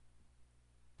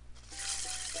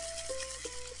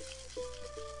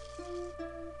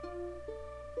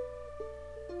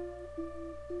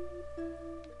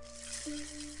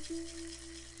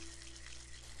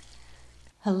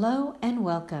Hello and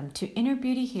welcome to Inner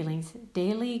Beauty Healing's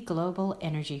daily global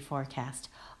energy forecast,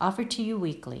 offered to you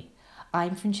weekly.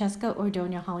 I'm Francesca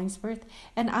Ordonia Hollingsworth,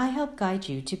 and I help guide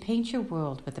you to paint your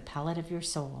world with the palette of your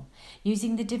soul,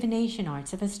 using the divination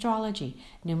arts of astrology,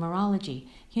 numerology,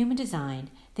 human design,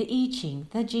 the I Ching,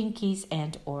 the Gene Keys,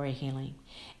 and aura healing.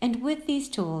 And with these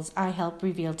tools, I help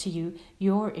reveal to you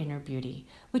your inner beauty,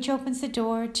 which opens the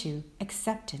door to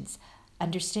acceptance,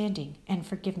 understanding, and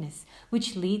forgiveness,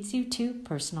 which leads you to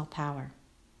personal power.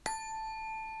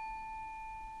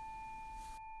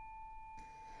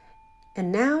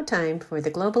 And now time for the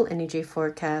global energy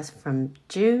forecast from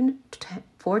June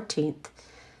 14th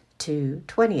to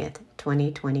 20th,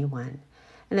 2021.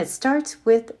 And it starts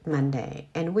with Monday,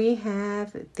 and we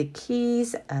have the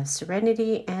keys of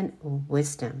serenity and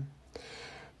wisdom.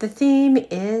 The theme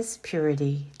is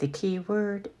purity. The key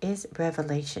word is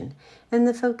revelation, and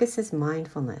the focus is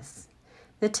mindfulness.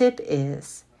 The tip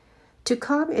is to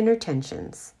calm inner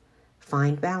tensions,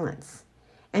 find balance,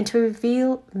 and to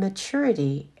reveal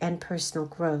maturity and personal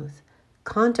growth.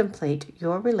 Contemplate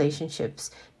your relationships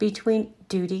between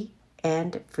duty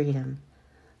and freedom,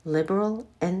 liberal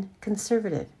and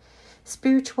conservative,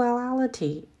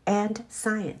 spirituality and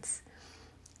science.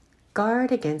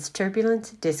 Guard against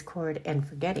turbulence, discord, and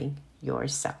forgetting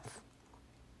yourself.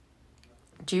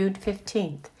 June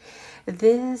 15th.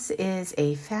 This is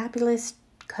a fabulous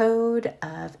code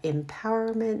of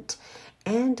empowerment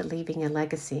and leaving a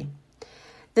legacy.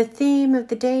 The theme of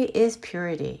the day is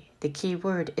purity. The key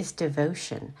word is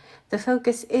devotion. The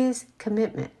focus is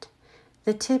commitment.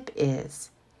 The tip is,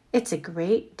 it's a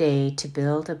great day to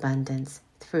build abundance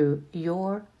through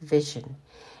your vision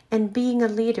and being a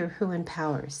leader who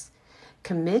empowers.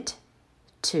 Commit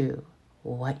to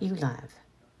what you love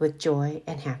with joy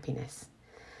and happiness.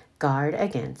 Guard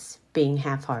against being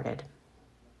half-hearted.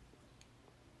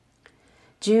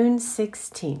 June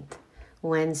 16th,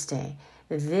 Wednesday.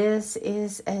 This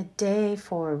is a day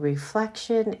for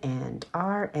reflection and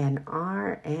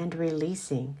R&R and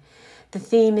releasing. The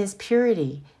theme is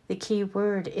purity. The key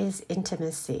word is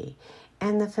intimacy,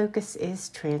 and the focus is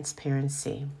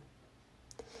transparency.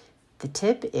 The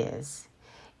tip is,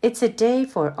 it's a day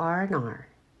for R&R.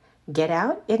 Get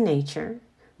out in nature,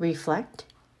 reflect,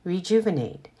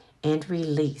 rejuvenate, and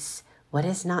release what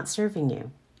is not serving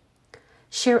you.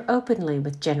 Share openly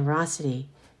with generosity,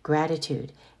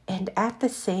 gratitude, and at the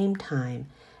same time,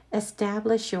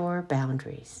 establish your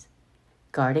boundaries.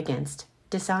 Guard against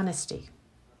dishonesty.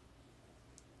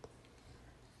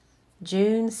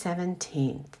 June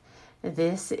 17th.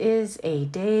 This is a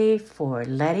day for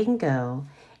letting go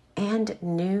and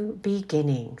new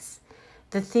beginnings.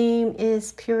 The theme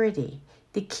is purity.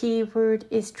 The key word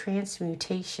is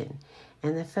transmutation,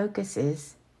 and the focus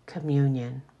is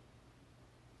communion.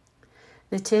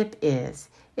 The tip is,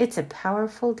 it's a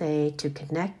powerful day to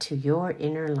connect to your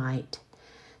inner light.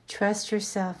 Trust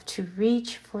yourself to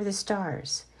reach for the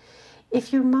stars.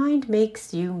 If your mind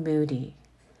makes you moody,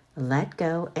 let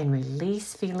go and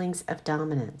release feelings of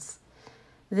dominance.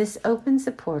 This opens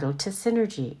the portal to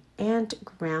synergy and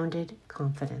grounded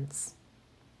confidence.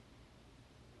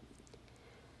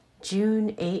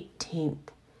 June 18th,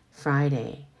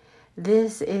 Friday.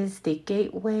 This is the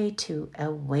gateway to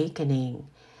awakening.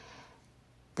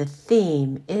 The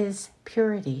theme is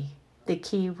purity. The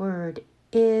key word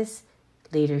is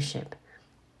leadership.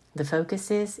 The focus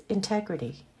is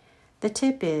integrity. The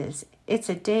tip is, it's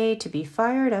a day to be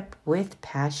fired up with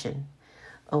passion.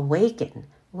 Awaken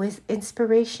with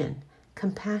inspiration,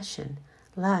 compassion,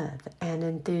 love, and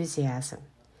enthusiasm.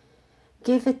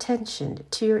 Give attention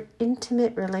to your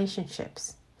intimate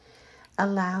relationships.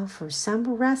 Allow for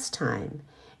some rest time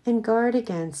and guard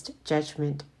against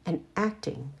judgment and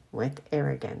acting with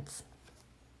arrogance.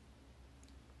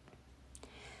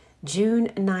 June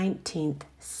 19th,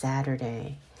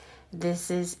 Saturday.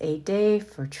 This is a day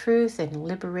for truth and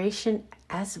liberation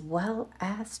as well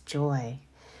as joy.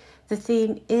 The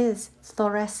theme is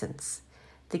fluorescence.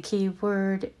 The key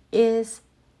word is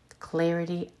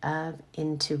clarity of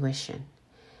intuition,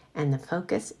 and the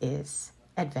focus is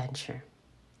adventure.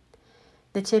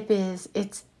 The tip is,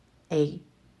 it's a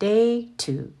day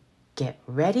to get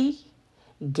ready,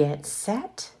 get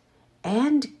set,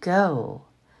 and go.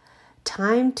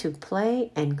 Time to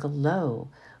play and glow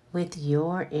with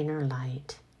your inner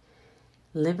light.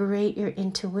 Liberate your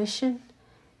intuition,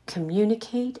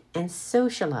 communicate and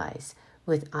socialize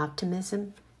with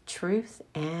optimism, truth,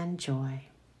 and joy.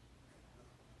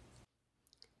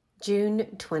 June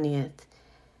 20th.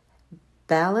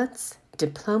 Balance,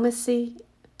 diplomacy,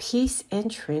 peace,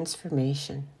 and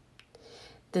transformation.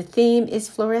 The theme is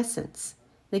fluorescence.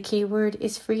 The key word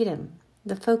is freedom.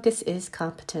 The focus is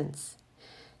competence.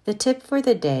 The tip for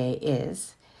the day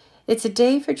is, it's a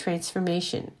day for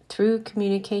transformation through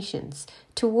communications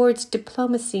towards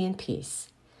diplomacy and peace.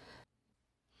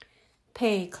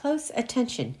 Pay close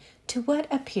attention to what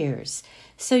appears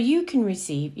so you can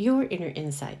receive your inner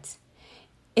insights.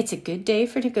 It's a good day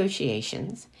for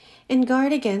negotiations, and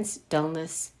guard against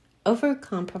dullness,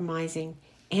 over-compromising,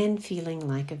 and feeling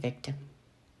like a victim.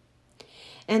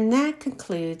 And that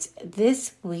concludes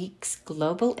this week's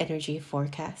Global Energy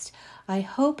Forecast. I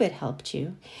hope it helped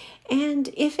you. And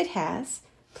if it has,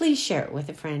 please share it with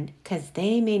a friend because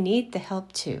they may need the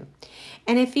help too.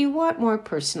 And if you want more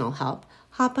personal help,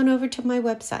 hop on over to my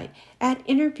website at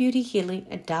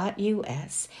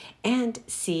innerbeautyhealing.us and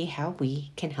see how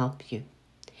we can help you.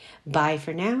 Bye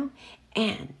for now,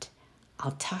 and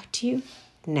I'll talk to you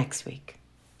next week.